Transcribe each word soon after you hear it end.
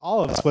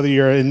all of us, whether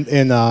you're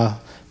in a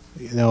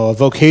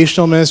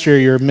vocational ministry or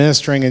you're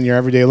ministering in your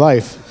everyday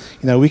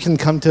life, we can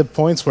come to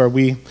points where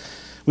we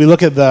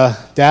look at the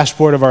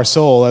dashboard of our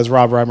soul, as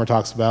Rob Reimer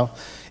talks about,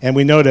 and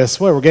we notice,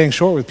 we're getting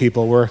short with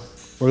people. We're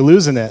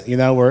losing it.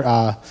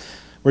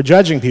 We're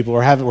judging people.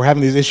 We're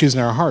having these issues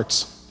in our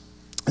hearts.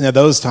 And at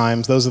those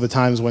are the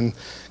times when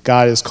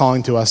God is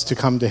calling to us to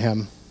come to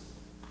Him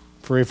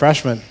for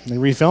refreshment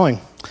and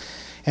refilling.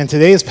 And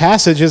today's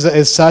passage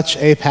is such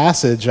a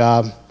passage.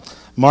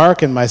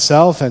 Mark and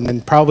myself,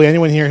 and probably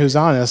anyone here who's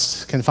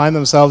honest, can find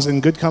themselves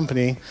in good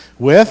company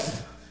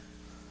with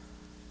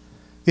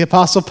the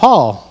Apostle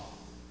Paul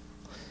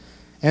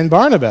and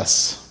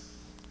Barnabas,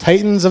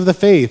 titans of the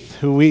faith,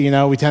 who we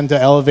tend to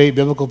elevate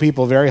biblical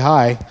people very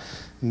high.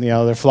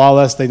 They're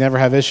flawless. They never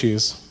have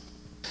issues.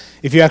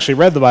 If you actually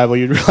read the Bible,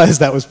 you'd realize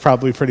that was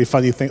probably a pretty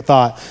funny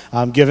thought,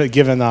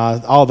 given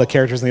all the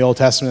characters in the Old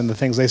Testament and the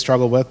things they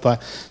struggled with.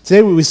 But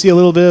today we see a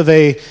little bit of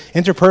a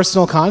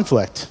interpersonal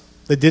conflict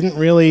that didn't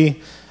really,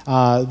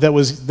 that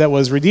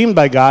was redeemed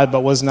by God,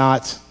 but was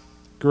not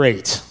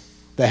great,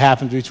 that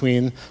happened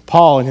between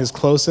Paul and his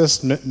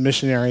closest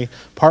missionary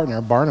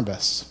partner,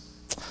 Barnabas.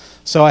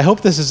 So I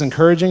hope this is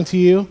encouraging to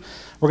you.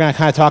 We're going to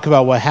kind of talk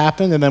about what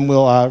happened, and then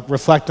we'll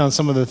reflect on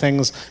some of the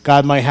things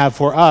God might have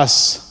for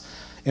us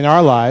in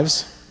our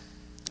lives,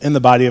 in the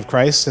body of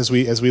Christ, as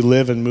we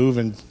live and move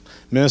and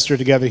minister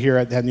together here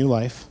at New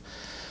Life.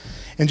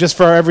 And just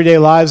for our everyday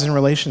lives and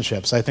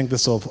relationships, I think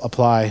this will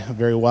apply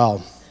very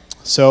well.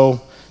 So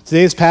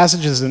today's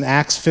passage is in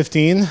Acts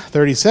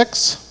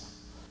 15:36.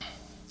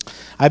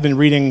 I've been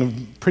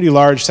reading pretty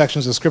large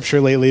sections of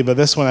Scripture lately, but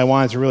this one I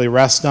wanted to really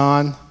rest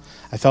on.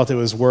 I felt it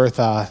was worth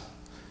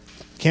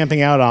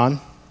camping out on.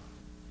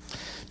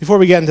 Before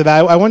we get into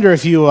that, I wonder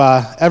if you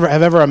have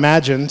ever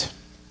imagined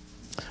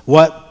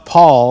what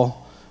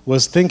Paul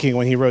was thinking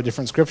when he wrote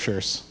different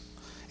scriptures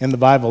in the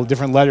Bible,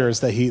 different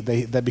letters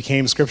that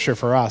became Scripture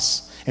for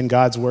us and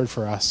God's Word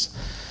for us.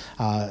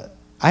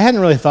 I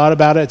hadn't really thought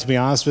about it, to be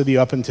honest with you,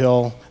 up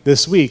until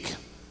this week.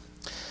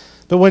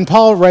 But when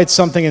Paul writes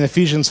something in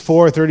Ephesians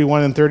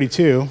 4:31 and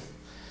 32,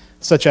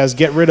 such as,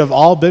 "Get rid of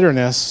all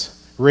bitterness,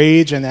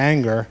 rage and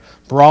anger,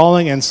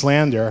 brawling and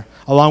slander,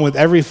 along with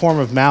every form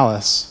of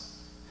malice.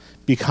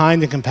 Be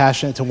kind and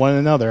compassionate to one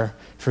another,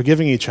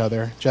 forgiving each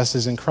other, just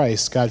as in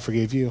Christ God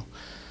forgave you."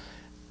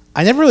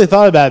 I never really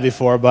thought about it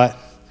before, but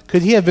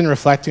could he have been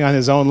reflecting on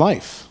his own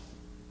life?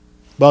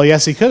 Well,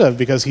 yes, he could have,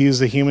 because he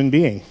was a human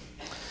being.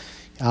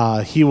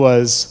 He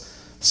was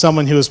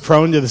someone who was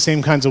prone to the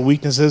same kinds of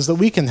weaknesses that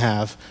we can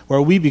have,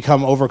 where we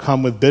become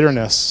overcome with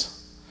bitterness.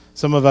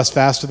 Some of us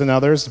faster than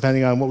others,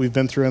 depending on what we've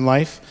been through in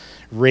life.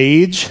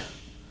 Rage,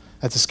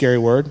 that's a scary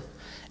word.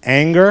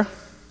 Anger,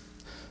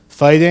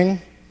 fighting,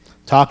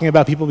 talking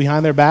about people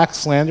behind their back,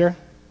 slander,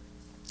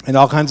 and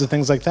all kinds of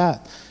things like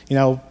that.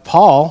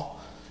 Paul,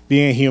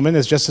 being a human,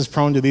 is just as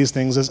prone to these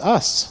things as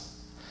us.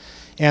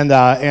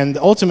 And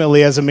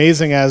ultimately, as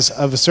amazing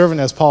of a servant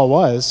as Paul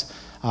was,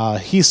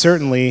 he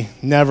certainly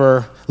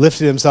never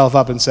lifted himself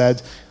up and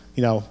said,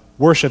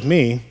 worship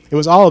me. It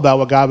was all about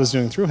what God was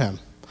doing through him.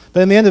 But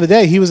in the end of the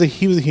day, he was a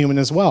human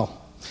as well.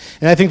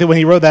 And I think that when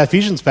he wrote that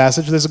Ephesians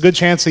passage, there's a good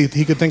chance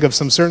he could think of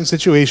some certain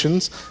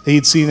situations that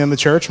he'd seen in the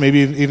church, maybe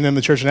even in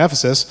the church in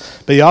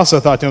Ephesus, but he also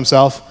thought to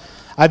himself,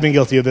 I've been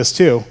guilty of this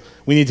too.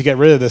 We need to get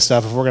rid of this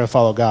stuff if we're going to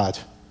follow God.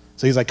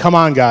 So he's like, come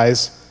on,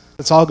 guys,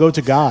 let's all go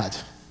to God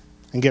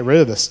and get rid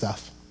of this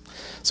stuff.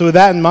 So with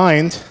that in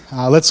mind,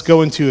 let's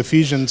go into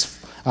Acts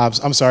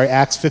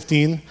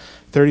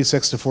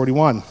 15:36 to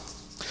 41.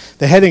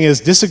 The heading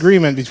is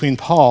Disagreement Between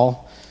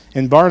Paul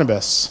and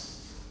Barnabas.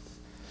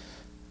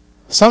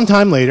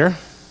 Sometime later,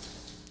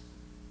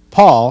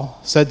 Paul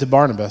said to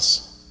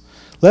Barnabas,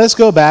 "Let us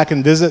go back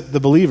and visit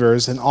the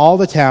believers in all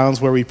the towns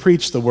where we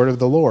preach the word of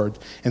the Lord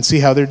and see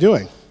how they're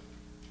doing."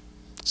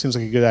 Seems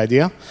like a good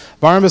idea.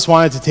 Barnabas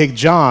wanted to take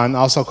John,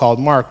 also called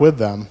Mark, with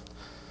them,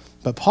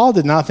 but Paul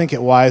did not think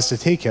it wise to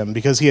take him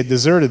because he had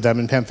deserted them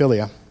in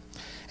Pamphylia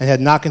and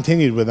had not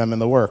continued with them in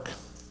the work.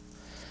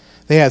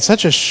 They had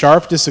such a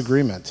sharp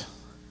disagreement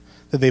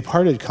that they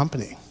parted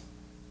company.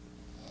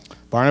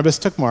 Barnabas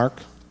took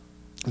Mark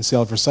and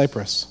sailed for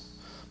Cyprus,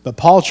 but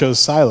Paul chose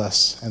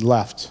Silas and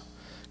left,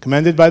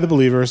 commended by the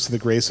believers to the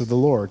grace of the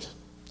Lord.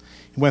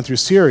 He went through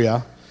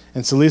Syria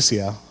and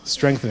Cilicia,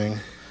 strengthening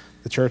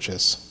the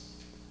churches.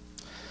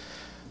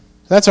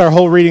 That's our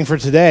whole reading for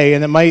today,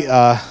 and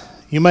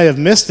you might have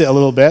missed it a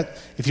little bit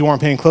if you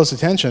weren't paying close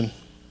attention.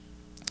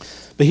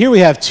 But here we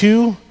have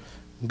two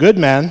good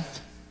men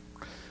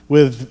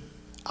with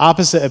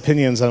opposite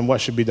opinions on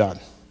what should be done.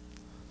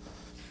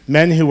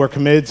 Men who were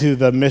committed to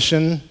the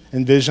mission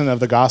and vision of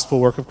the gospel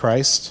work of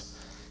Christ,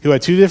 who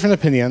had two different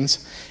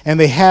opinions, and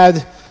they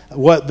had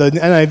what the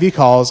NIV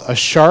calls a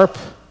sharp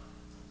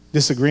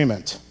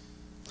disagreement.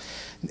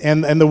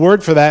 And the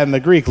word for that in the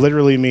Greek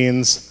literally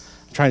means,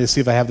 I'm trying to see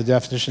if I have the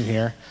definition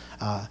here,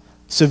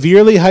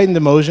 severely heightened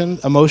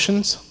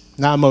emotions,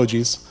 not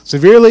emojis,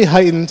 severely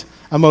heightened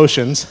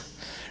emotions,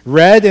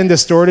 red and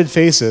distorted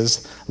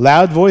faces,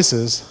 loud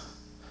voices,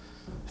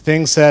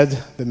 things said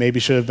that maybe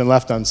should have been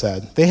left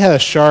unsaid. They had a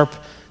sharp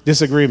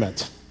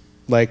disagreement,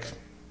 like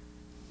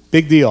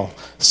big deal.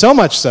 So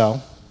much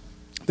so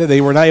that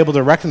they were not able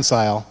to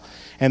reconcile,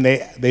 and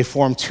they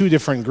formed two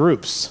different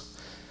groups,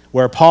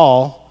 where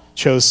Paul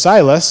chose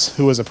Silas,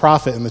 who was a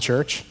prophet in the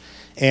church,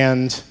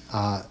 and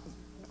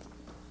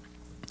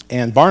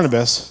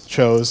Barnabas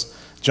chose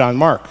John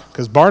Mark,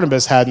 because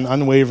Barnabas had an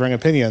unwavering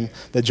opinion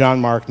that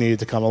John Mark needed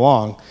to come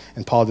along,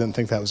 and Paul didn't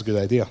think that was a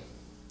good idea.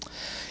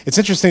 It's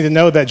interesting to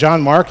note that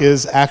John Mark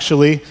is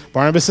actually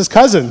Barnabas'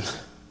 cousin.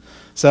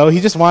 So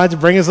he just wanted to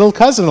bring his little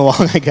cousin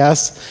along, I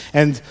guess,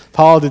 and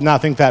Paul did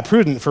not think that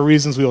prudent for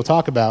reasons we will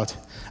talk about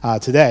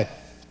today.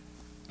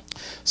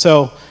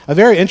 So a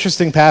very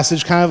interesting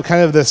passage, kind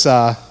of this,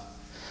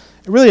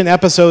 really an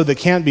episode that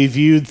can't be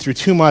viewed through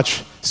too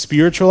much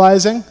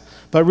spiritualizing,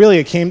 but really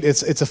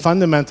it's a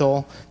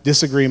fundamental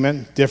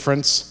disagreement,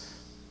 difference,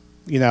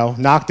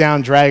 knock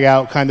down, drag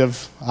out kind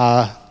of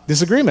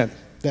disagreement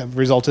that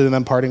resulted in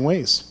them parting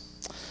ways.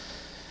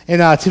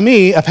 And to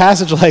me, a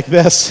passage like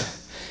this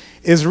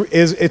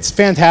it's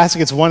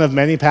fantastic. It's one of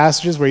many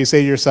passages where you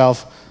say to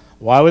yourself,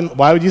 why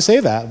would you say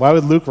that? Why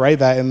would Luke write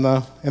that in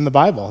the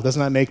Bible?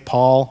 Doesn't that make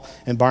Paul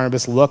and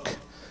Barnabas look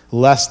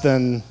less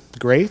than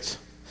great?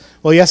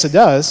 Well, yes, it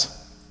does.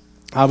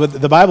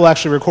 But the Bible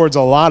actually records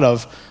a lot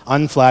of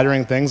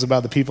unflattering things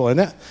about the people in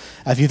it.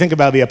 If you think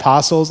about the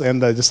apostles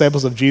and the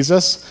disciples of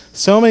Jesus,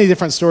 so many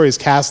different stories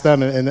cast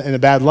them in a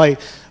bad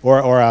light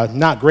or a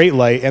not great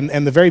light,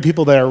 and the very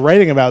people that are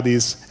writing about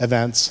these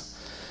events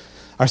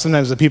are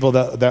sometimes the people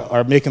that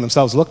are making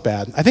themselves look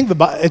bad. I think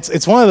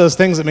it's one of those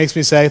things that makes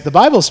me say, the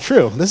Bible's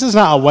true. This is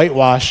not a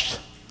whitewashed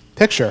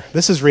picture.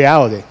 This is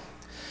reality.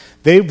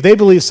 They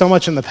believe so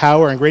much in the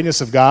power and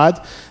greatness of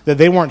God that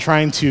they weren't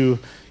trying to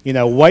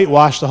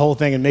whitewash the whole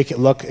thing and make it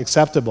look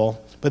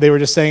acceptable, but they were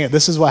just saying,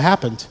 this is what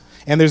happened.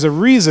 And there's a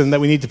reason that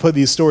we need to put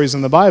these stories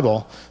in the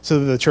Bible so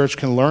that the church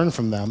can learn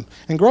from them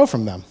and grow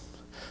from them.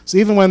 So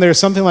even when there's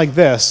something like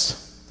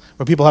this,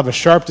 where people have a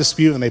sharp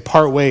dispute and they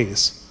part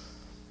ways,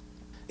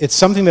 it's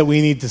something that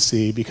we need to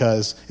see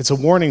because it's a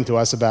warning to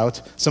us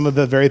about some of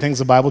the very things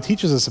the Bible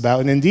teaches us about,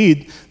 and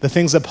indeed the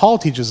things that Paul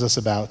teaches us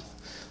about,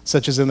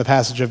 such as in the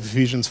passage of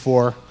Ephesians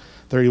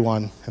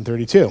 4:31 and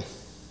 32.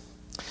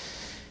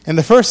 And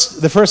the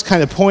first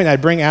kind of point I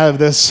bring out of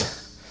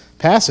this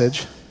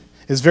passage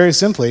is very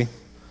simply,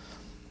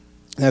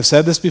 and I've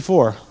said this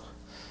before,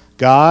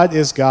 God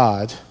is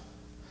God,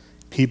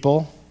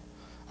 people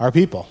are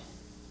people.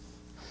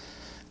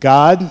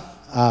 God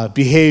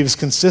behaves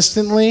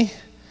consistently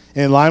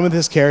and in line with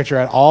his character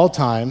at all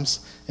times,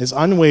 is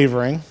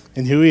unwavering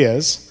in who he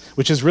is,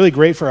 which is really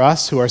great for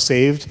us who are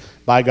saved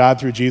by God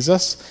through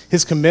Jesus.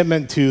 His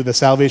commitment to the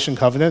salvation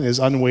covenant is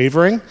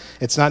unwavering.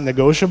 It's not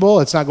negotiable.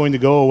 It's not going to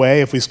go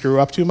away if we screw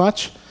up too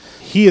much.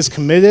 He is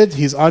committed.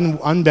 He's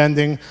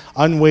unbending,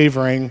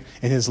 unwavering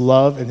in his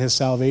love and his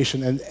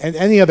salvation and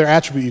any other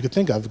attribute you could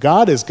think of.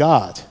 God is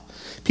God.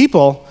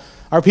 People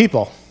are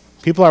people.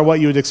 People are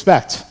what you would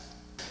expect.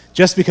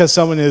 Just because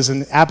someone is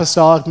in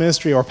apostolic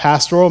ministry or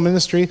pastoral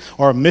ministry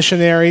or a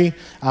missionary,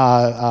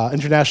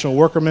 international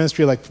worker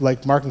ministry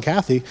like Mark and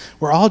Kathy,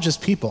 we're all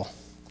just people.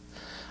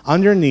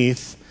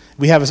 Underneath,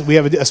 we have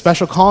a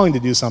special calling to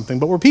do something,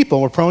 but we're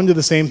people. We're prone to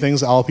the same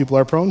things that all people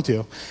are prone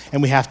to,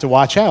 and we have to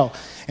watch out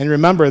and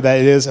remember that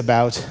it is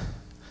about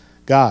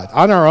God.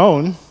 On our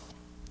own,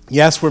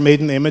 yes, we're made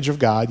in the image of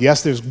God.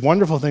 Yes, there's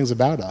wonderful things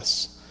about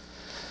us.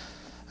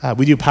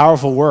 We do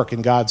powerful work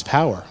in God's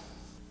power.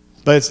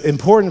 But it's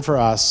important for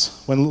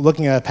us, when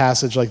looking at a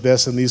passage like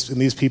this and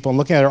these people and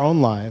looking at our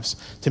own lives,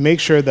 to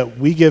make sure that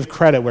we give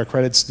credit where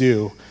credit's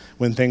due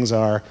when things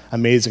are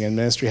amazing and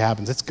ministry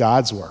happens. It's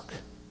God's work.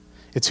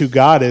 It's who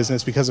God is, and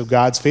it's because of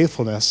God's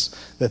faithfulness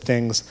that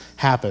things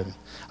happen.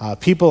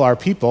 People are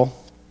people,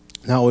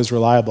 not always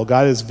reliable.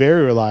 God is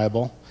very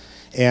reliable,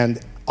 and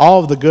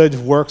all of the good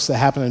works that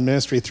happen in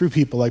ministry through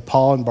people like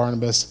Paul and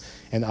Barnabas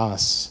and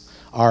us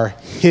are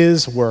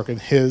his work and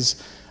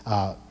his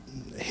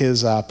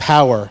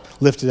power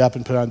lifted up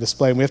and put on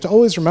display. And we have to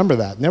always remember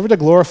that, never to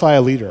glorify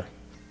a leader.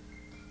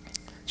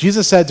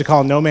 Jesus said to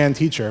call no man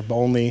teacher, but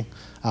only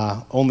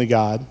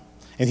God,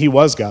 and he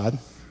was God.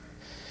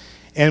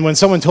 And when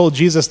someone told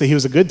Jesus that he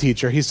was a good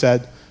teacher, he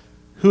said,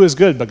 who is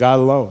good but God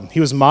alone? He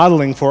was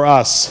modeling for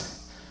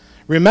us.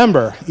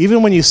 Remember,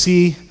 even when you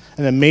see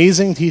an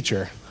amazing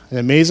teacher, an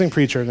amazing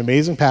preacher, an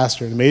amazing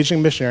pastor, an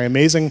amazing missionary,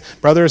 amazing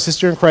brother or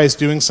sister in Christ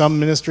doing some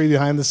ministry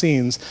behind the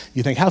scenes,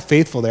 you think how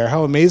faithful they are,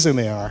 how amazing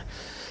they are.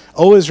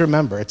 Always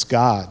remember, it's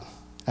God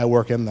at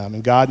work in them,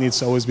 and God needs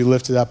to always be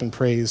lifted up and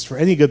praised for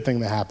any good thing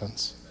that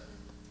happens.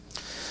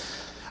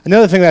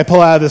 Another thing that I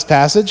pull out of this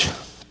passage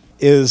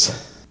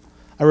is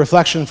a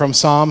reflection from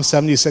Psalm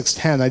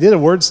 76:10. I did a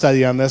word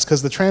study on this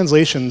because the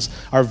translations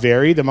are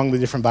varied among the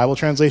different Bible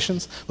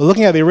translations. But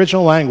looking at the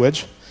original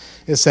language,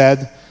 it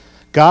said,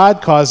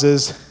 God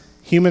causes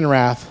human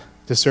wrath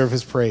to serve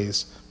his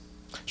praise.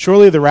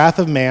 Surely the wrath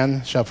of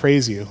man shall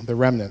praise you, the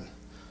remnant.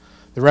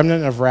 The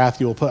remnant of wrath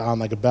you will put on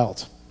like a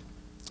belt.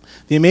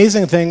 The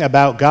amazing thing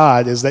about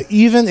God is that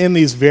even in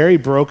these very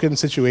broken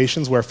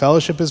situations where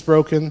fellowship is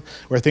broken,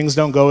 where things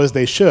don't go as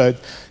they should,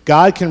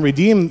 God can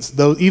redeem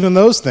even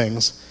those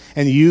things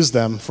and use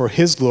them for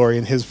his glory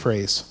and his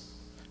praise,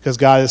 because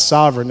God is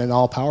sovereign and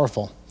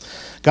all-powerful.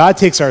 God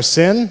takes our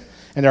sin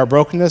and our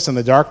brokenness and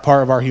the dark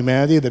part of our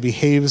humanity that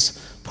behaves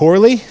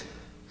poorly,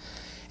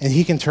 and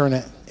he can turn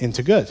it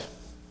into good,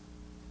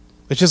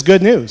 which is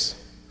good news.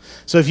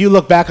 So if you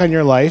look back on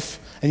your life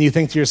and you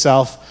think to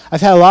yourself, I've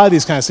had a lot of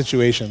these kind of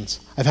situations.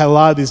 I've had a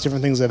lot of these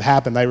different things that have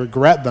happened. I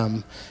regret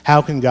them.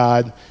 How can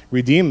God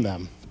redeem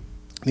them?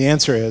 The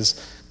answer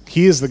is,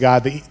 he is the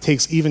God that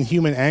takes even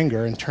human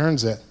anger and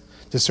turns it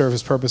to serve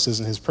his purposes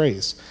and his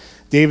praise.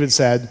 David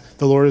said,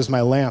 the Lord is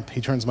my lamp.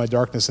 He turns my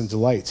darkness into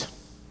light.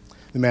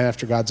 The man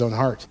after God's own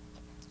heart.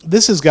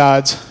 This is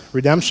God's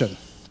redemption.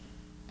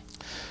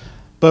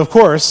 But of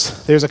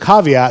course, there's a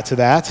caveat to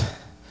that.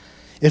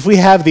 If we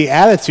have the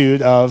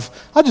attitude of,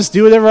 I'll just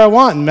do whatever I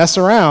want and mess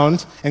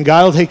around, and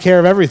God will take care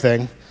of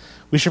everything,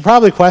 we should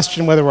probably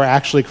question whether we're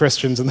actually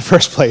Christians in the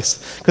first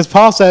place. Because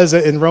Paul says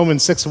in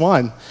Romans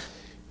 6:1,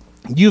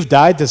 you've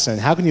died to sin.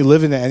 How can you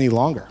live in it any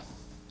longer?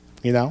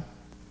 You know?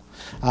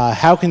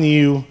 How can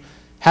you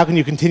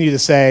continue to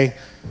say,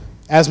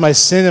 as my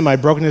sin and my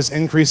brokenness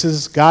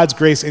increases, God's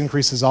grace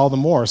increases all the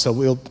more,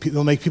 so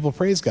it'll make people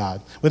praise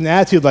God. With an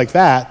attitude like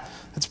that,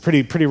 that's a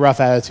pretty rough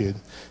attitude,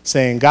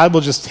 saying God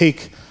will just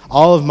take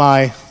all of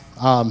my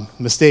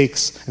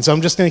mistakes, and so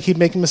I'm just going to keep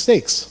making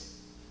mistakes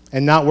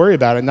and not worry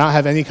about it, not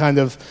have any kind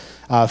of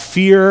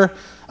fear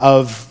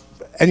of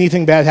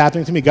anything bad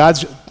happening to me.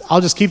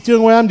 I'll just keep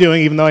doing what I'm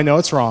doing, even though I know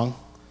it's wrong.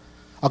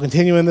 I'll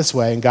continue in this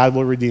way, and God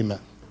will redeem it.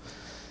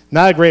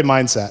 Not a great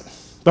mindset.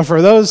 But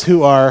for those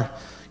who are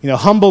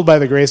humbled by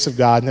the grace of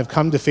God and have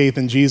come to faith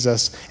in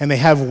Jesus, and they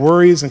have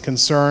worries and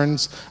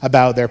concerns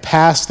about their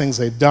past, things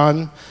they've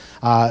done,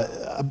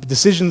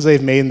 decisions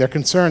they've made, and they're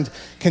concerned,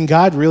 can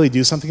God really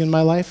do something in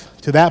my life?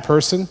 To that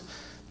person,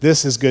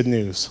 this is good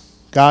news.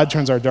 God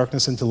turns our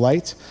darkness into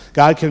light.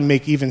 God can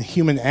make even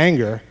human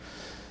anger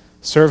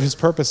serve his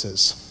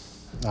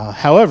purposes.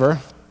 However,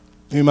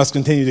 we must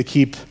continue to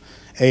keep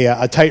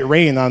a tight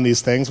rein on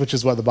these things, which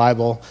is what the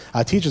Bible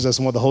teaches us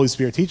and what the Holy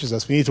Spirit teaches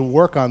us. We need to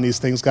work on these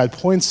things God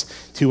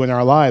points to in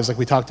our lives, like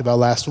we talked about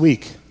last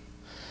week.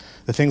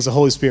 The things the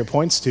Holy Spirit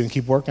points to, and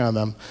keep working on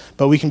them.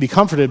 But we can be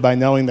comforted by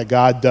knowing that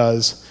God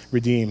does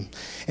redeem.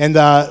 And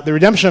the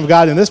redemption of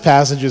God in this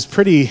passage is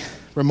pretty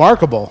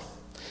remarkable.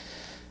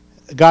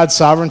 God's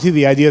sovereignty,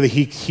 the idea that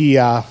he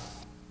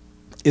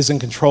is in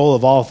control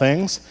of all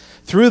things.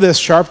 Through this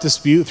sharp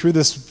dispute, through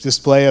this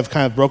display of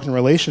kind of broken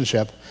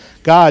relationship,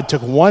 God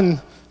took one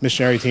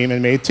missionary team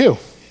and made two,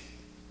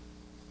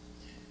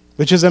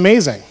 which is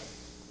amazing.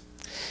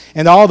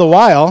 And all the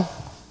while,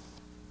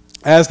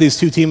 as these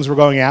two teams were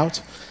going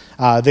out,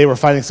 they were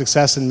finding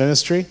success in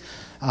ministry.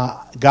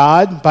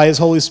 God, by his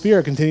Holy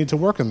Spirit, continued to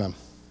work in them,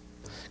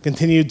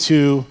 continued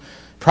to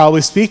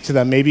probably speak to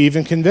them, maybe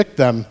even convict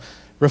them,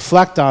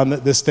 reflect on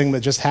this thing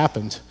that just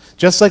happened.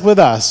 Just like with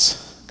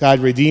us, God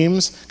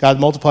redeems, God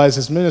multiplies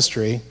his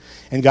ministry,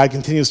 and God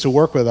continues to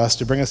work with us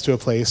to bring us to a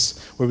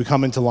place where we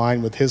come into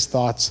line with his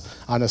thoughts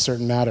on a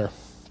certain matter.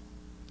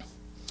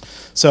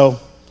 So,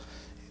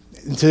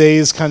 in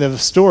today's kind of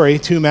story,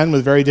 two men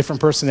with very different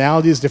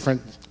personalities,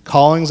 different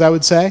callings, I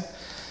would say,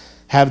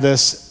 have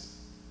this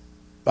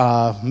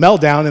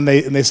meltdown, and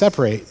they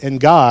separate. And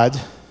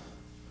God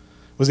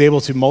was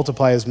able to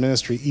multiply his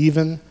ministry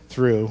even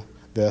through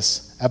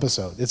this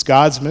episode. It's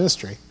God's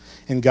ministry,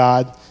 and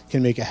God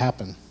can make it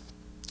happen.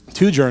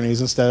 Two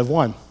journeys instead of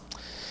one.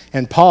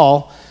 And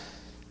Paul,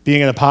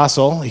 being an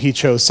apostle, he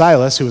chose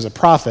Silas, who was a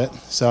prophet,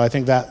 so I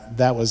think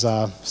that was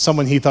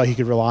someone he thought he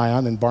could rely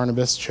on, and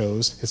Barnabas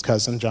chose his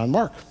cousin, John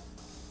Mark.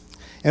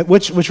 And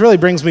which really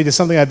brings me to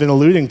something I've been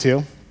alluding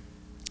to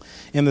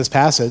in this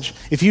passage.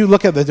 If you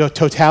look at the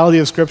totality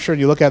of Scripture, and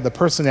you look at the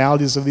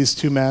personalities of these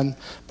two men,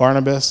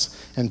 Barnabas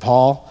and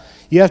Paul,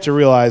 you have to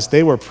realize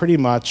they were pretty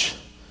much,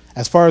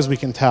 as far as we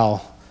can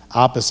tell,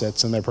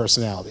 opposites in their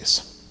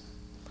personalities.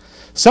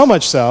 So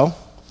much so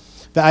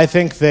that I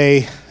think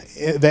that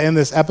in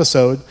this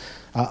episode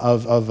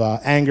of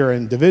anger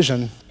and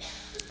division,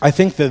 I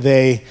think that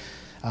they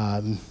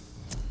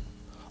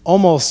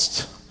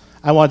almost,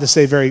 I want to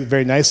say very,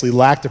 very nicely,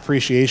 lacked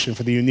appreciation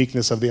for the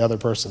uniqueness of the other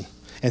person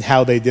and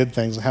how they did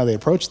things and how they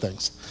approached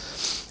things.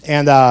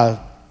 And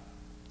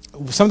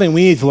something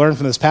we need to learn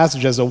from this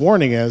passage as a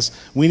warning is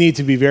we need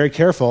to be very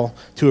careful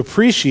to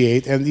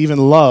appreciate and even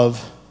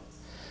love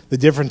the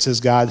differences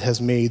God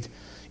has made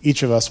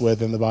each of us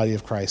with in the body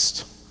of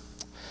Christ.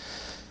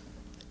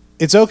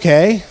 It's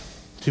okay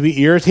to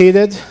be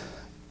irritated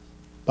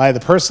by the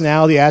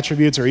personality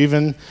attributes or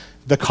even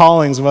the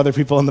callings of other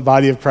people in the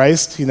body of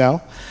Christ,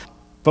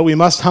 but we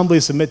must humbly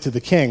submit to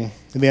the King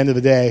at the end of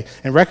the day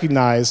and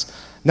recognize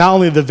not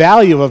only the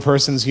value of a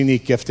person's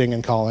unique gifting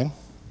and calling,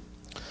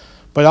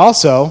 but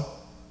also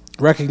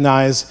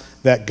recognize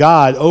that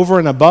God, over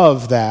and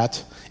above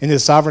that, in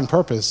his sovereign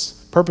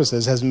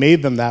purposes, has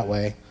made them that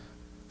way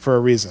for a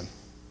reason.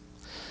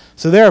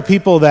 So there are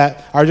people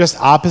that are just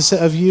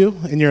opposite of you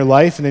in your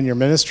life and in your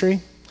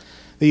ministry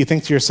that you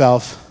think to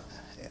yourself,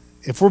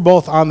 if we're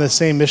both on the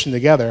same mission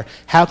together,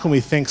 how can we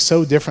think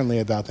so differently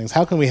about things?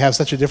 How can we have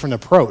such a different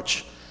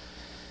approach?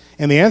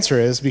 And the answer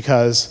is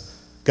because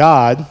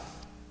God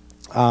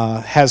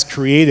has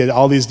created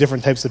all these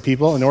different types of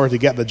people in order to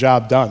get the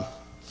job done.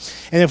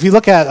 And if we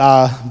look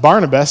at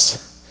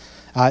Barnabas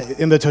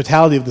in the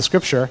totality of the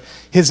scripture,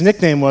 his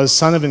nickname was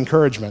Son of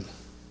Encouragement.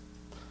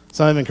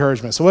 Son of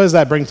Encouragement. So what does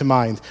that bring to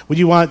mind? Would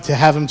you want to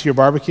have him to your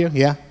barbecue?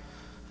 Yeah?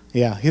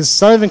 Yeah. He's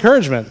Son of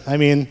Encouragement. I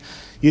mean,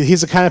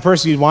 he's the kind of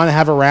person you'd want to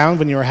have around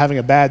when you were having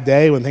a bad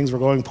day, when things were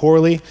going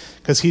poorly,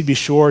 because he'd be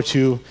sure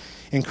to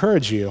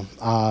encourage you.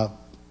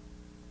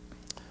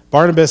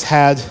 Barnabas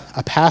had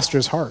a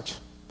pastor's heart.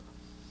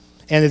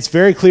 And it's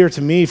very clear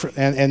to me,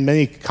 and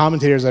many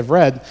commentators I've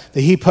read,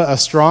 that he put a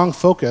strong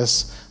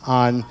focus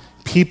on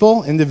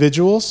people,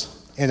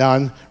 individuals, and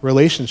on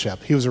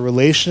relationship. He was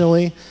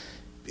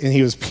and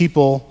he was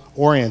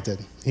people-oriented.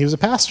 He was a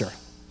pastor.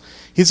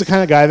 He's the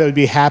kind of guy that would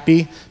be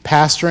happy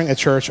pastoring a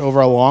church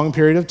over a long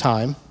period of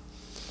time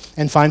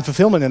and find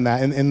fulfillment in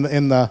that,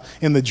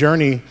 in the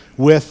journey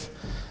with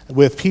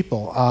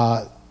people.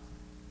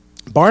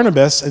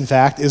 Barnabas, in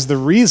fact, is the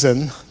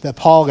reason that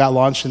Paul got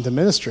launched into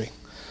ministry.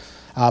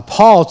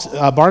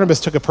 Barnabas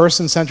took a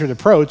person-centered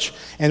approach,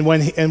 and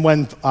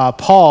when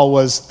Paul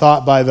was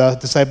thought by the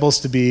disciples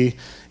to be,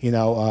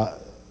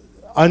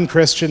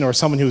 unchristian or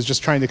someone who was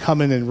just trying to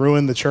come in and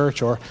ruin the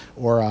church, or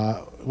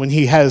when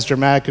he had his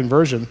dramatic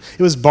conversion,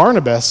 it was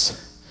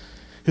Barnabas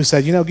who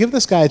said, give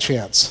this guy a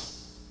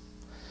chance.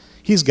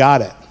 He's got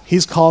it.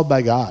 He's called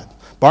by God.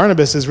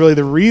 Barnabas is really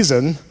the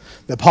reason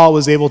that Paul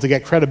was able to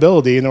get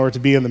credibility in order to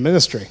be in the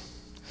ministry,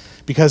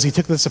 because he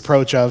took this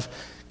approach of,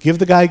 give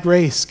the guy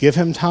grace, give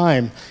him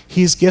time.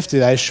 He's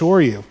gifted, I assure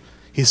you.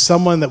 He's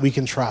someone that we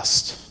can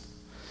trust.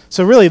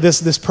 So really,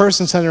 this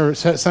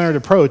person-centered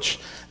approach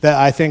that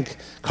I think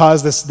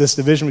caused this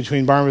division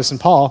between Barnabas and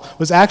Paul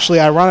was actually,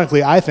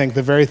 ironically, I think,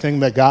 the very thing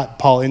that got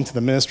Paul into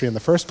the ministry in the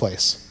first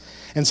place,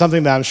 and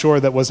something that I'm sure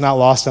that was not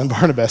lost on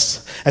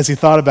Barnabas as he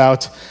thought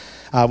about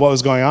what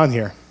was going on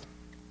here.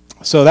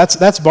 So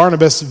that's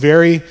Barnabas,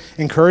 very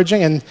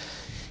encouraging. And,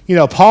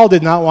 Paul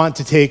did not want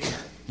to take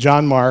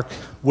John Mark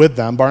with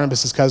them,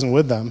 Barnabas' cousin,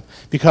 with them,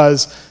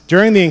 because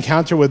during the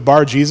encounter with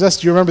Bar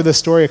Jesus, do you remember this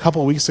story a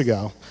couple weeks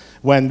ago,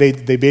 when they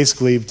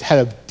basically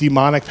had a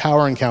demonic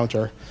power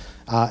encounter,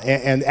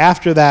 and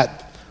after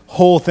that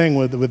whole thing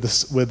with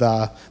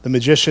the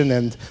magician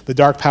and the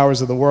dark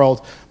powers of the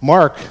world,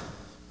 Mark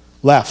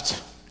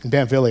left in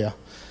Pamphylia,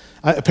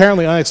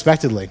 apparently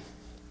unexpectedly.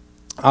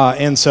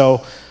 And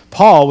so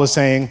Paul was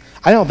saying,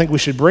 I don't think we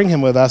should bring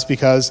him with us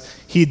because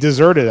he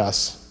deserted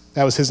us.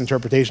 That was his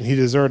interpretation. He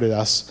deserted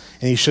us,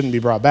 and he shouldn't be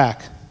brought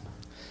back.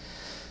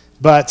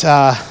 But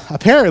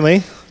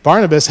apparently,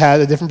 Barnabas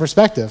had a different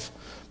perspective.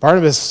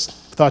 Barnabas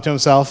thought to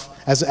himself,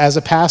 as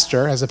a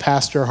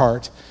pastor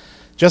heart,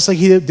 just like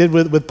he did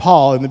with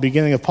Paul in the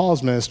beginning of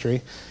Paul's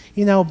ministry,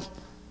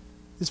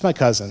 it's my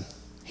cousin.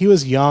 He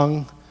was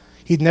young.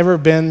 He'd never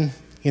been,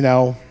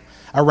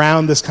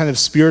 around this kind of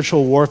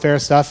spiritual warfare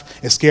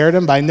stuff. It scared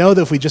him, but I know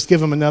that if we just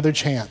give him another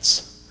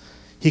chance,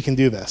 he can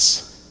do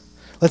this.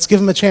 Let's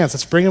give him a chance.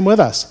 Let's bring him with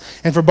us.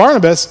 And for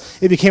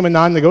Barnabas, it became a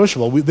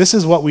non-negotiable. This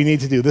is what we need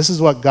to do. This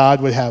is what God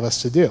would have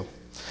us to do.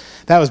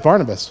 That was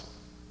Barnabas.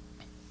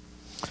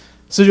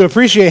 So to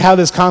appreciate how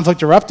this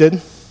conflict erupted,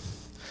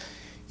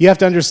 you have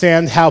to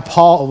understand how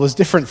Paul was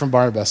different from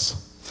Barnabas.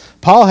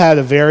 Paul had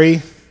a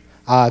very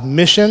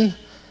mission,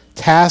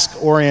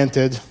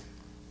 task-oriented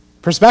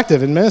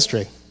perspective in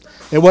ministry.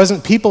 It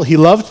wasn't people. He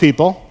loved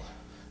people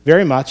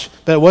very much,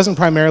 but it wasn't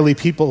primarily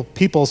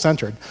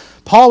people-centered.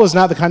 Paul was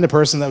not the kind of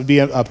person that would be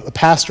a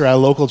pastor at a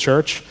local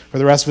church for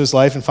the rest of his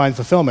life and find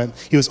fulfillment.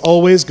 He was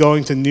always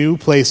going to new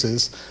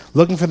places,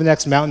 looking for the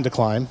next mountain to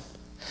climb.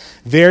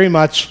 Very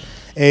much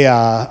a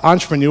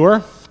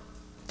entrepreneur,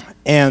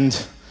 and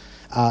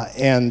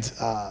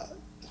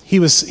he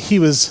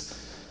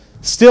was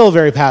still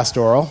very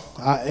pastoral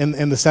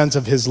in the sense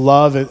of his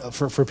love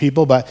for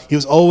people, but he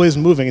was always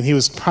moving, and he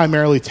was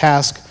primarily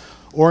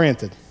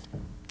task-oriented.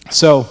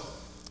 So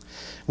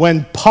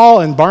when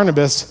Paul and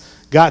Barnabas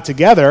got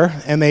together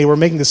and they were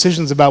making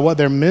decisions about what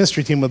their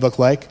ministry team would look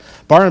like,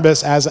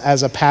 Barnabas,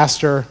 as a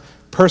pastor,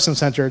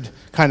 person-centered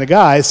kind of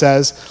guy,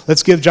 says,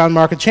 let's give John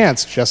Mark a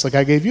chance, just like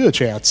I gave you a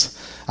chance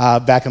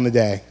back in the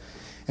day.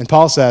 And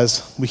Paul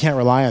says, we can't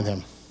rely on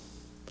him.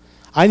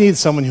 I need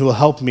someone who will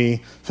help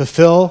me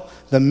fulfill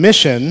the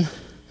mission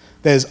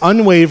that is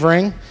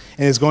unwavering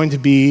and is going to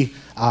be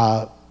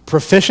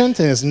proficient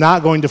and is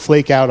not going to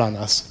flake out on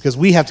us, because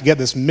we have to get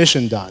this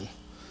mission done.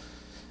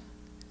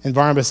 And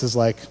Barnabas is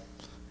like,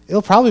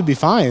 it'll probably be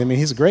fine. I mean,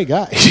 he's a great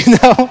guy,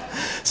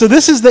 So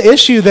this is the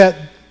issue that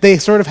they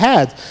sort of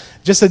had.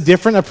 Just a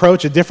different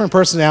approach, a different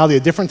personality, a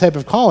different type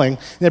of calling,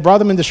 and it brought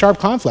them into sharp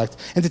conflict.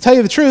 And to tell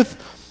you the truth,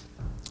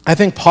 I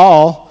think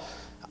Paul,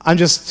 I'm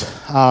just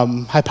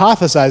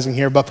hypothesizing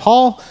here, but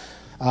Paul,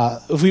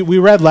 we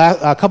read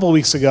a couple of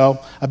weeks ago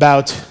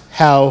about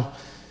how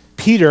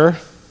Peter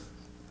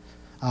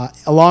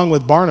along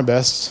with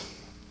Barnabas,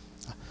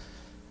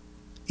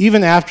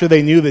 even after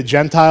they knew that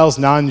Gentiles,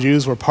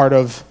 non-Jews, were part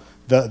of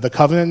the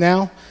covenant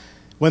now,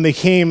 when they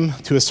came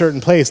to a certain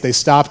place, they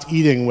stopped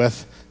eating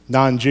with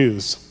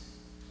non-Jews.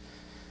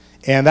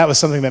 And that was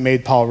something that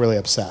made Paul really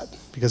upset,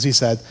 because he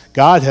said,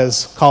 God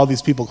has called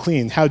these people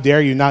clean. How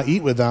dare you not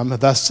eat with them,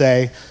 thus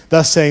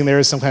saying there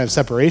is some kind of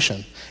separation.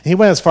 And he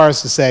went as far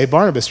as to say,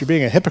 Barnabas, you're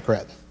being a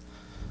hypocrite.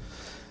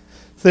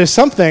 So there's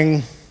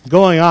something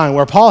going on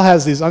where Paul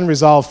has these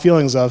unresolved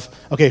feelings of,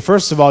 okay,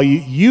 first of all,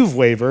 you've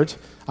wavered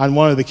on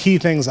one of the key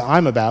things that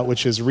I'm about,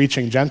 which is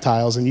reaching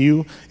Gentiles, and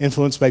you,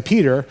 influenced by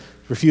Peter,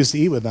 refused to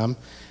eat with them.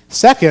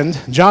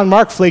 Second, John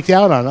Mark flaked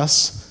out on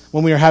us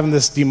when we were having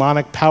this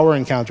demonic power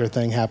encounter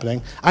thing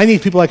happening. I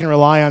need people I can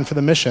rely on for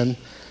the mission.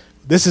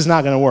 This is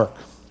not going to work.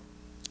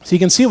 So you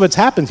can see what's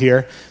happened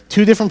here.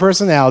 Two different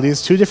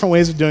personalities, two different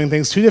ways of doing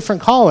things, two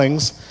different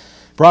callings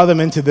brought them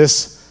into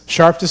this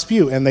sharp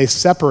dispute, and they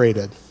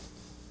separated.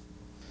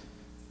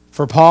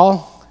 For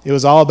Paul, it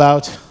was all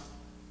about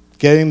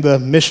getting the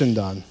mission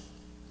done,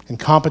 and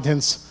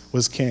competence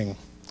was king.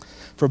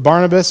 For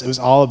Barnabas, it was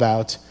all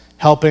about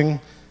helping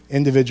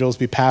individuals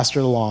be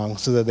pastored along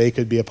so that they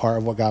could be a part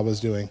of what God was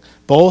doing.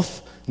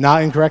 Both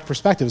not incorrect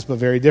perspectives, but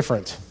very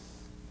different.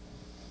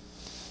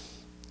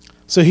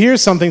 So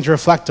here's something to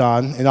reflect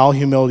on in all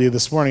humility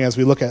this morning as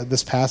we look at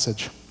this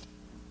passage.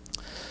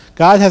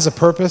 God has a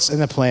purpose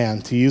and a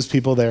plan to use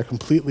people that are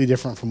completely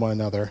different from one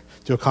another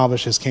to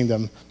accomplish his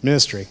kingdom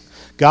ministry.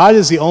 God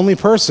is the only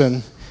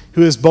person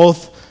who is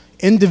both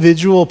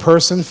individual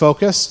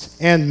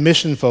person-focused and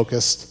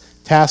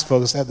mission-focused,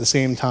 task-focused at the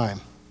same time.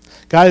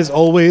 God is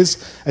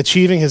always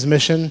achieving his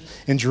mission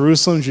in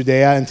Jerusalem,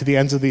 Judea, and to the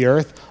ends of the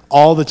earth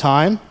all the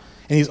time,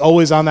 and he's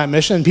always on that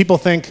mission. And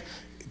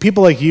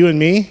people like you and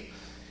me,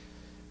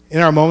 in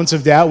our moments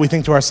of doubt, we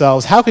think to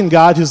ourselves, how can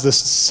God, who's the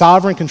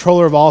sovereign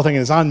controller of all things,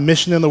 and is on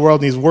mission in the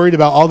world, and he's worried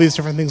about all these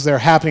different things that are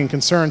happening and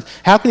concerned,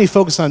 how can he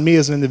focus on me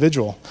as an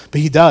individual?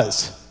 But he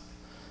does.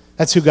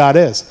 That's who God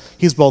is.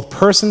 He's both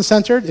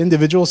person-centered,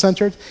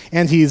 individual-centered,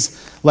 and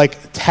he's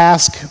like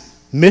task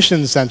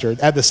mission-centered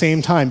at the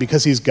same time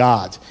because he's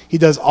God. He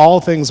does all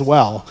things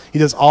well. He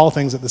does all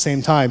things at the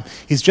same time.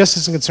 He's just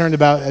as concerned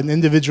about an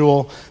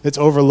individual that's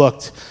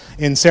overlooked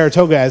in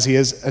Saratoga as he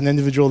is an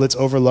individual that's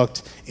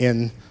overlooked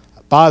in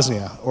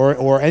Bosnia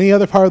or any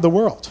other part of the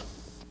world.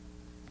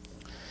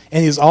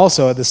 And he's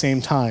also, at the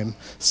same time,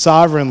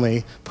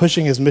 sovereignly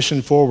pushing his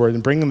mission forward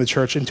and bringing the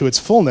church into its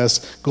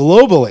fullness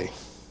globally.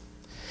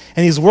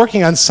 And he's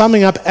working on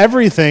summing up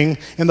everything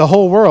in the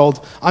whole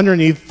world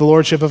underneath the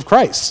lordship of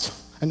Christ,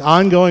 an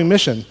ongoing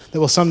mission that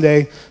will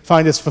someday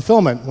find its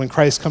fulfillment when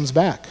Christ comes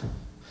back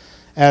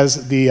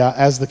as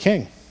the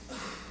king.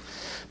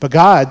 But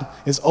God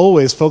is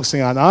always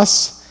focusing on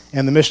us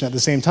and the mission at the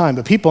same time,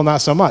 but people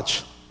not so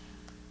much.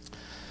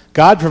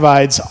 God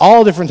provides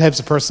all different types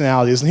of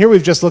personalities, and here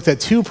we've just looked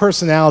at two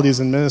personalities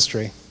in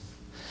ministry.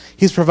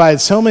 He's provided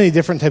so many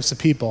different types of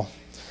people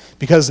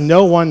because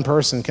no one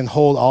person can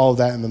hold all of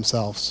that in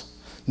themselves.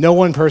 No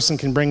one person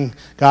can bring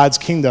God's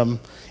kingdom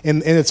in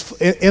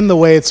the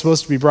way it's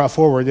supposed to be brought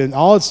forward in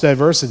all its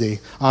diversity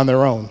on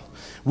their own.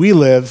 We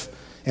live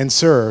and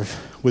serve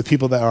with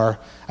people that are,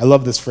 I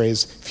love this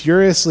phrase,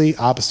 furiously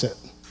opposite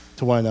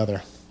to one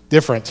another.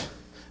 Different.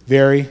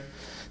 Very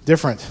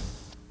different.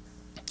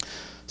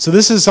 So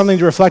this is something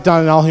to reflect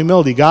on in all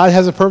humility. God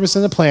has a purpose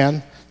and a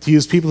plan to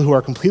use people who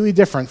are completely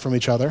different from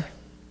each other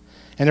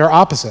and are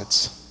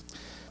opposites.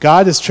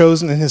 God has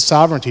chosen in his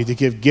sovereignty to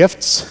give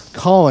gifts,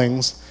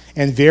 callings,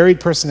 and varied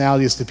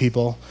personalities to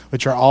people,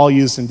 which are all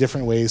used in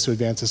different ways to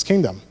advance his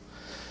kingdom.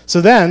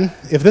 So then,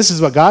 if this is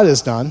what God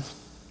has done,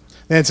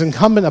 then it's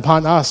incumbent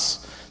upon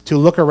us to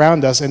look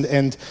around us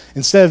and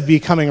instead of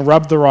becoming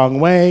rubbed the wrong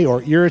way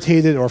or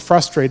irritated or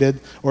frustrated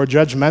or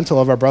judgmental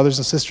of our brothers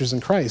and sisters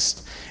in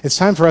Christ, it's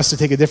time for us to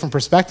take a different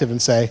perspective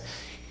and say,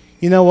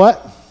 you know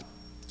what?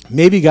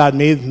 Maybe God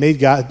made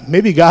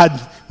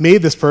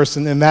this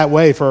person in that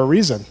way for a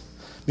reason.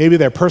 Maybe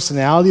their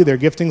personality, their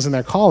giftings, and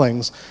their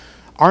callings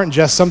aren't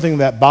just something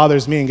that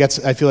bothers me and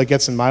I feel like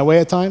gets in my way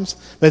at times,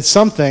 but it's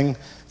something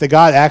that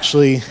God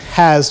actually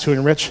has to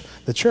enrich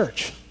the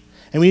church.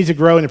 And we need to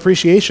grow in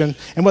appreciation.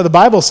 And what the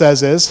Bible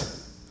says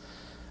is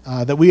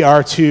that we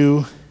are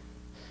to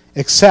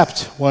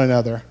accept one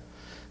another,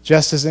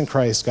 just as in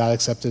Christ God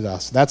accepted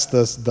us. That's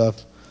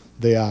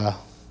the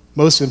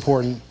most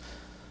important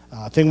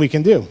thing we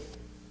can do.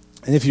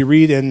 And if you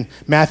read in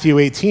Matthew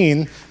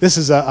 18, this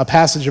is a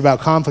passage about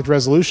conflict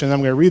resolution. I'm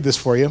going to read this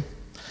for you.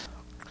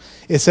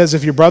 It says,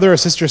 if your brother or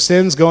sister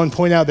sins, go and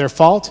point out their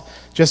fault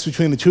just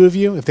between the two of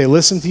you. If they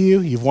listen to you,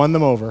 you've won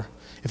them over.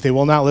 If they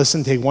will not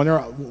listen, take one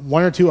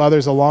or two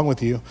others along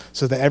with you,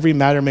 so that every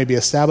matter may be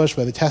established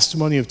by the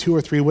testimony of 2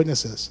 or 3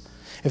 witnesses.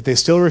 If they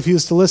still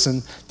refuse to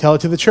listen, tell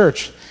it to the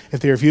church. If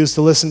they refuse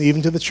to listen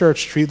even to the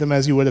church, treat them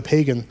as you would a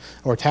pagan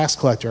or tax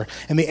collector.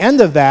 And the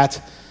end of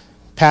that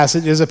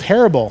passage is a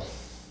parable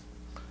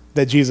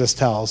that Jesus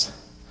tells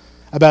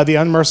about the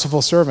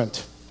unmerciful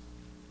servant.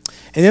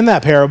 And in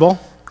that parable,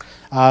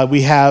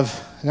 we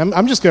have, and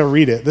I'm just going to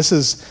read it. This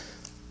is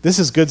This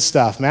is good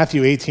stuff.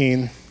 Matthew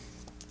 18.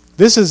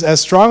 This is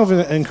as strong of an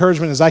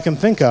encouragement as I can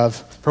think of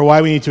for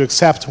why we need to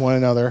accept one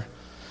another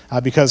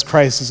because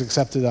Christ has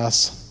accepted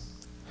us.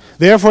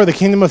 Therefore, the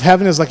kingdom of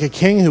heaven is like a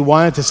king who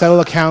wanted to settle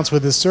accounts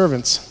with his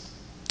servants.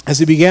 As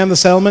he began the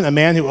settlement, a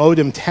man who owed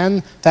him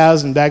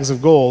 10,000 bags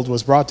of gold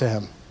was brought to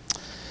him.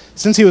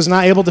 Since he was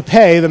not able to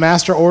pay, the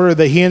master ordered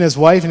that he and his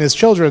wife and his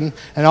children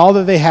and all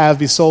that they have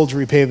be sold to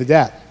repay the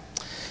debt.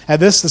 At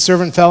this, the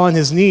servant fell on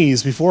his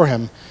knees before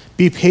him.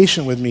 "Be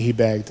patient with me," he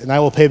begged, "and I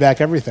will pay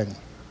back everything."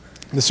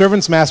 The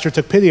servant's master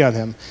took pity on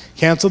him,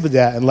 canceled the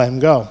debt, and let him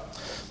go.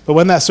 But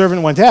when that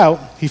servant went out,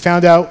 he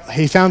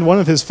found one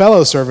of his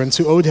fellow servants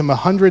who owed him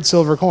 100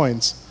 silver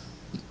coins.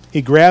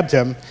 He grabbed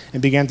him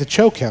and began to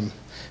choke him.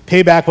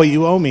 "Pay back what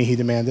you owe me," he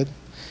demanded.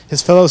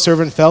 His fellow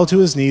servant fell to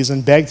his knees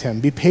and begged him,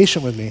 "Be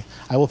patient with me,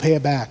 I will pay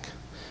it back."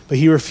 But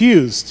he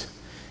refused.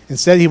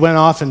 Instead, he went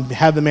off and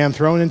had the man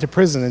thrown into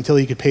prison until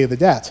he could pay the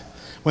debt.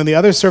 When the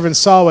other servants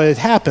saw what had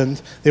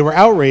happened, they were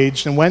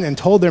outraged and went and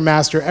told their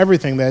master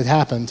everything that had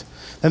happened.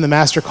 Then the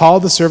master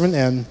called the servant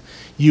in.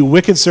 "You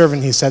wicked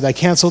servant," he said, "I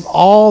canceled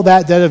all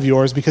that debt of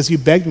yours because you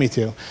begged me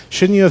to.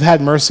 Shouldn't you have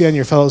had mercy on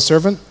your fellow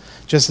servant,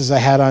 just as I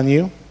had on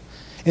you?"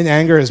 In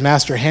anger, his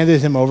master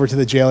handed him over to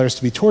the jailers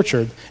to be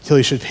tortured until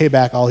he should pay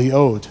back all he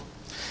owed.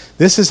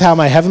 This is how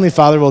my heavenly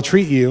Father will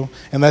treat you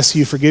unless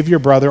you forgive your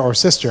brother or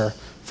sister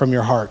from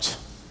your heart.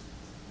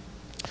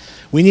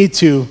 We need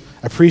to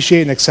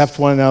appreciate and accept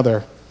one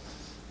another,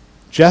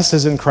 just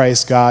as in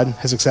Christ God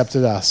has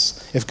accepted us.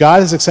 If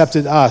God has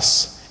accepted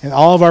us in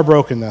all of our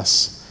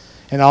brokenness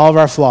and all of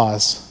our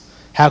flaws,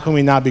 how can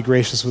we not be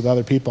gracious with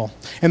other people?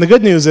 And the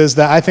good news is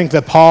that I think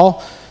that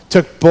Paul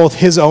took both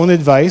his own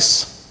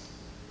advice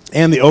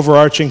and the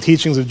overarching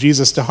teachings of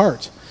Jesus to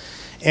heart.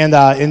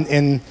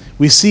 And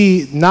we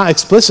see, not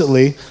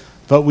explicitly,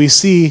 but we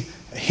see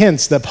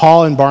hints that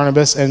Paul and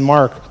Barnabas and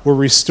Mark were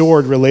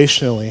restored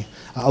relationally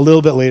a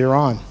little bit later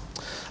on.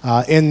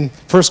 In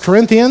 1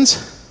 Corinthians,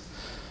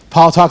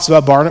 Paul talks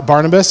about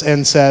Barnabas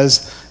and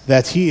says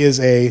that he is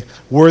a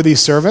worthy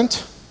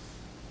servant,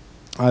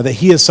 that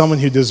he is someone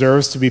who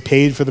deserves to be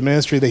paid for the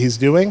ministry that he's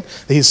doing,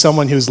 that he's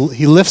someone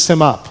he lifts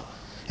him up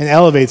and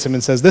elevates him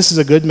and says, this is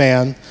a good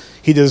man.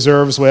 He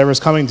deserves whatever's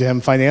coming to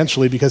him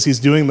financially because he's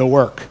doing the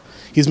work.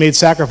 He's made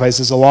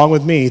sacrifices along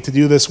with me to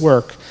do this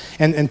work.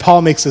 And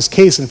Paul makes this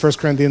case in 1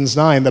 Corinthians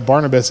 9 that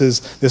Barnabas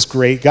is this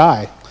great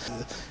guy.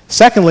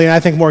 Secondly, and I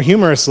think more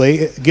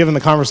humorously, given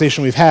the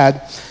conversation we've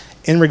had,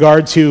 in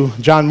regard to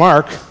John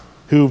Mark,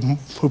 who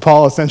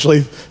Paul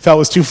essentially felt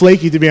was too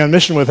flaky to be on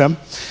mission with him,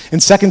 in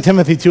 2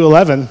 Timothy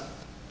 2:11,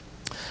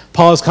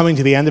 Paul is coming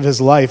to the end of his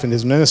life and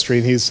his ministry,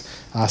 and he's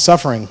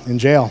suffering in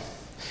jail.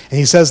 And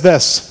he says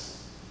this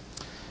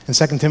in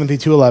 2 Timothy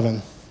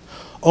 2:11,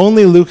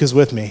 "Only Luke is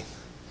with me.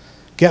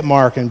 Get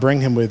Mark and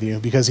bring him with you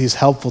because he's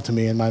helpful to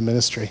me in my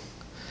ministry."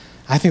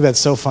 I think that's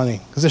so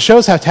funny because it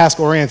shows how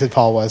task-oriented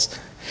Paul was.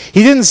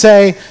 He didn't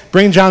say,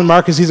 bring John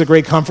Mark because he's a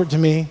great comfort to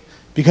me,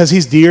 because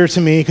he's dear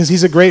to me, because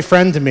he's a great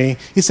friend to me.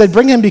 He said,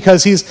 bring him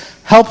because he's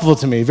helpful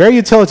to me, very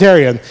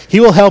utilitarian. He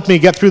will help me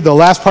get through the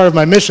last part of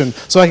my mission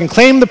so I can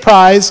claim the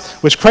prize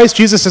which Christ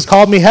Jesus has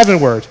called me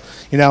heavenward.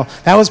 You know,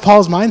 that was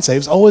Paul's mindset. He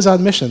was always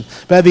on mission.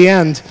 But at the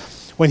end,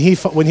 when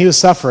he was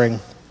suffering,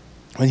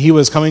 when he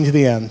was coming to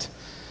the end,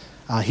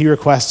 he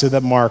requested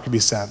that Mark be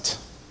sent.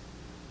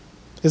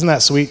 Isn't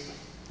that sweet?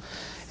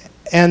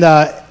 And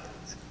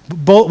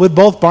with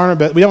both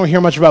Barnabas, we don't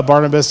hear much about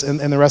Barnabas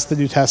in the rest of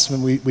the New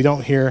Testament. We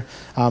don't hear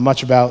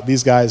much about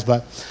these guys,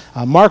 but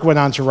Mark went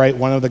on to write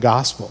one of the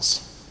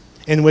Gospels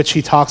in which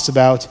he talks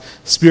about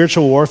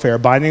spiritual warfare,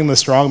 binding the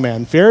strong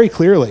man very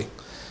clearly.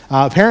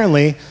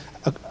 Apparently,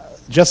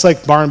 just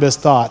like Barnabas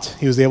thought,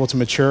 he was able to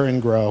mature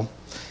and grow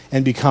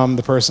and become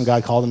the person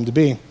God called him to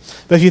be.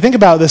 But if you think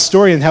about this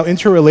story and how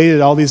interrelated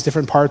all these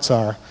different parts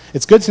are,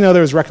 it's good to know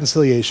there was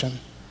reconciliation.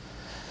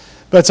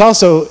 But it's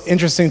also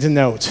interesting to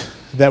note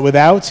that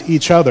without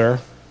each other,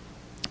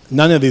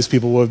 none of these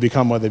people would have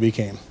become what they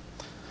became.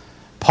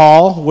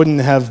 Paul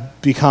wouldn't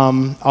have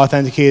become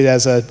authenticated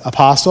as an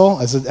apostle,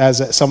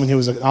 as someone who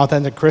was an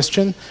authentic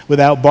Christian,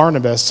 without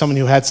Barnabas, someone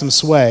who had some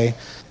sway,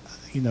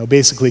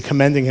 basically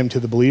commending him to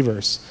the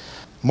believers.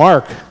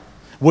 Mark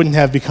wouldn't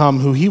have become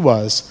who he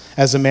was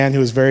as a man who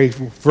was very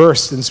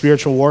versed in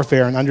spiritual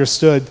warfare and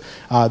understood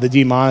the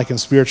demonic and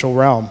spiritual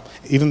realm.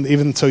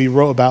 Even so, he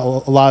wrote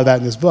about a lot of that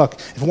in his book.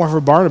 If it weren't for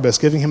Barnabas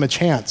giving him a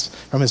chance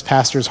from his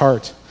pastor's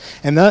heart.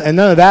 And none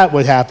of that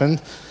would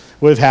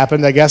have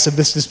happened, I guess, if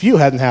this dispute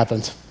hadn't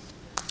happened.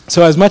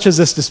 So as much as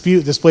this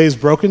dispute displays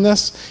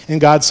brokenness in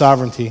God's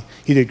sovereignty,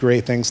 he did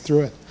great things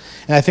through it.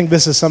 And I think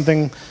this is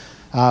something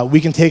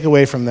we can take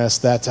away from this,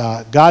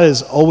 that God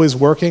is always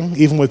working,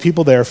 even with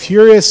people that are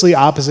furiously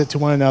opposite to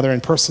one another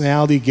in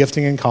personality,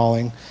 gifting, and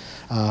calling.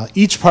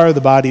 Each part of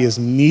the body is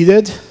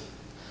needed.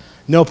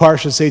 No part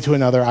should say to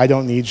another, I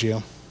don't need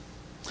you.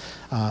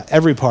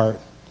 Every part,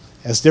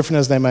 as different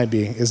as they might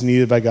be, is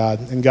needed by God.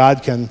 And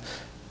God can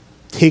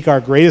take our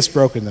greatest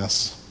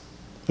brokenness,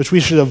 which we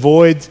should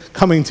avoid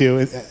coming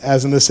to,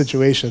 as in this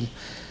situation,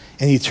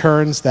 and he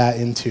turns that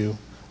into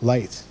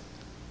light.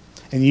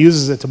 and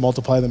uses it to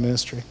multiply the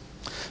ministry.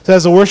 So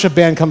as the worship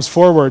band comes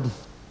forward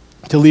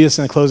to lead us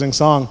in a closing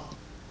song,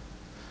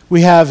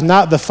 we have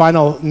not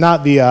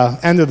the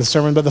end of the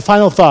sermon, but the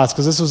final thoughts,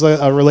 because this was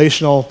a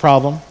relational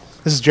problem.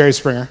 This is Jerry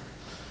Springer.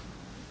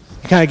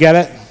 You kind of get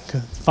it?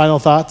 Final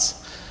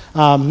thoughts.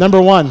 Number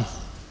one,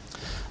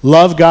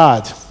 love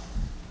God.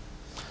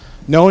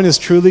 No one is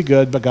truly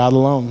good but God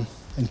alone,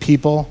 and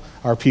people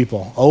are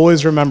people.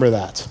 Always remember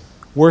that.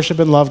 Worship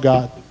and love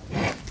God.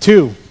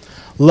 2,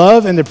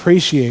 love and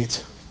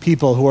appreciate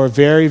people who are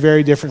very,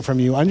 very different from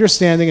you,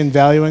 understanding and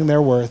valuing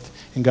their worth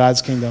in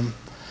God's kingdom.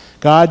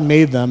 God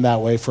made them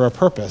that way for a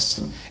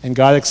purpose, and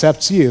God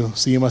accepts you,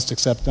 so you must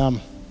accept them.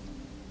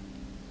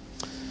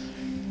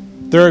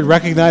 3,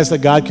 recognize that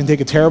God can take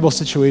a terrible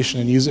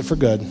situation and use it for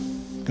good.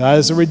 God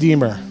is a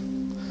redeemer.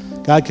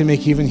 God can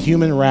make even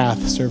human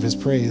wrath serve his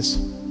praise.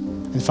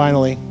 And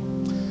finally,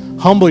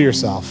 humble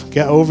yourself,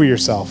 get over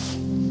yourself,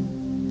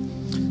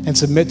 and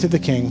submit to the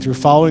King through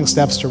following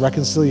steps to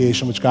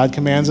reconciliation, which God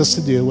commands us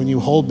to do when you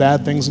hold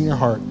bad things in your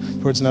heart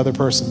towards another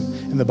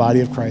person in the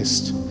body of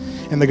Christ.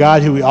 And the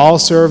God who we all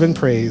serve and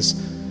praise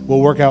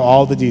will work out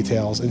all the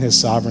details in his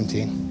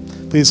sovereignty.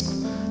 Please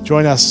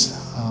join us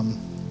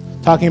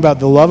talking about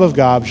the love of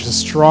God, which is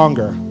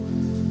stronger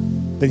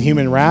than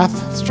human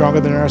wrath, stronger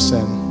than our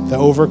sin, that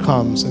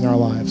overcomes in our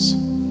lives.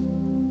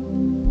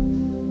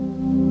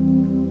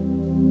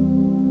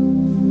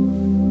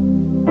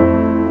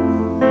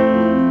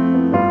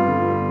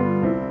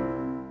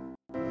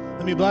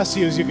 Let me bless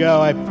you as you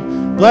go. I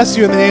bless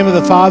you in the name of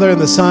the Father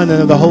and the Son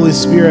and of the Holy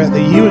Spirit,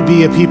 that you would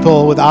be a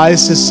people with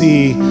eyes to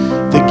see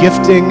the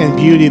gifting and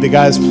beauty that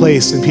God has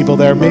placed in people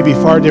that are maybe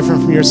far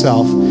different from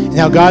yourself, and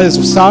how God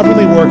is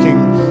sovereignly working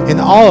in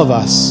all of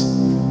us,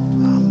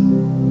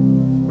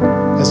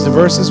 as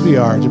diverse as we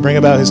are, to bring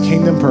about his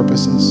kingdom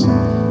purposes.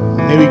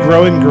 May we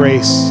grow in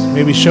grace.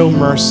 May we show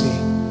mercy.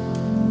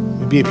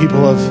 May we be a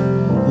people of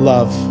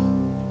love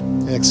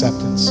and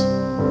acceptance.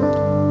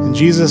 In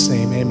Jesus'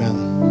 name,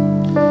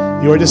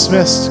 amen. You are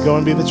dismissed. Go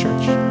and be the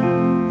church.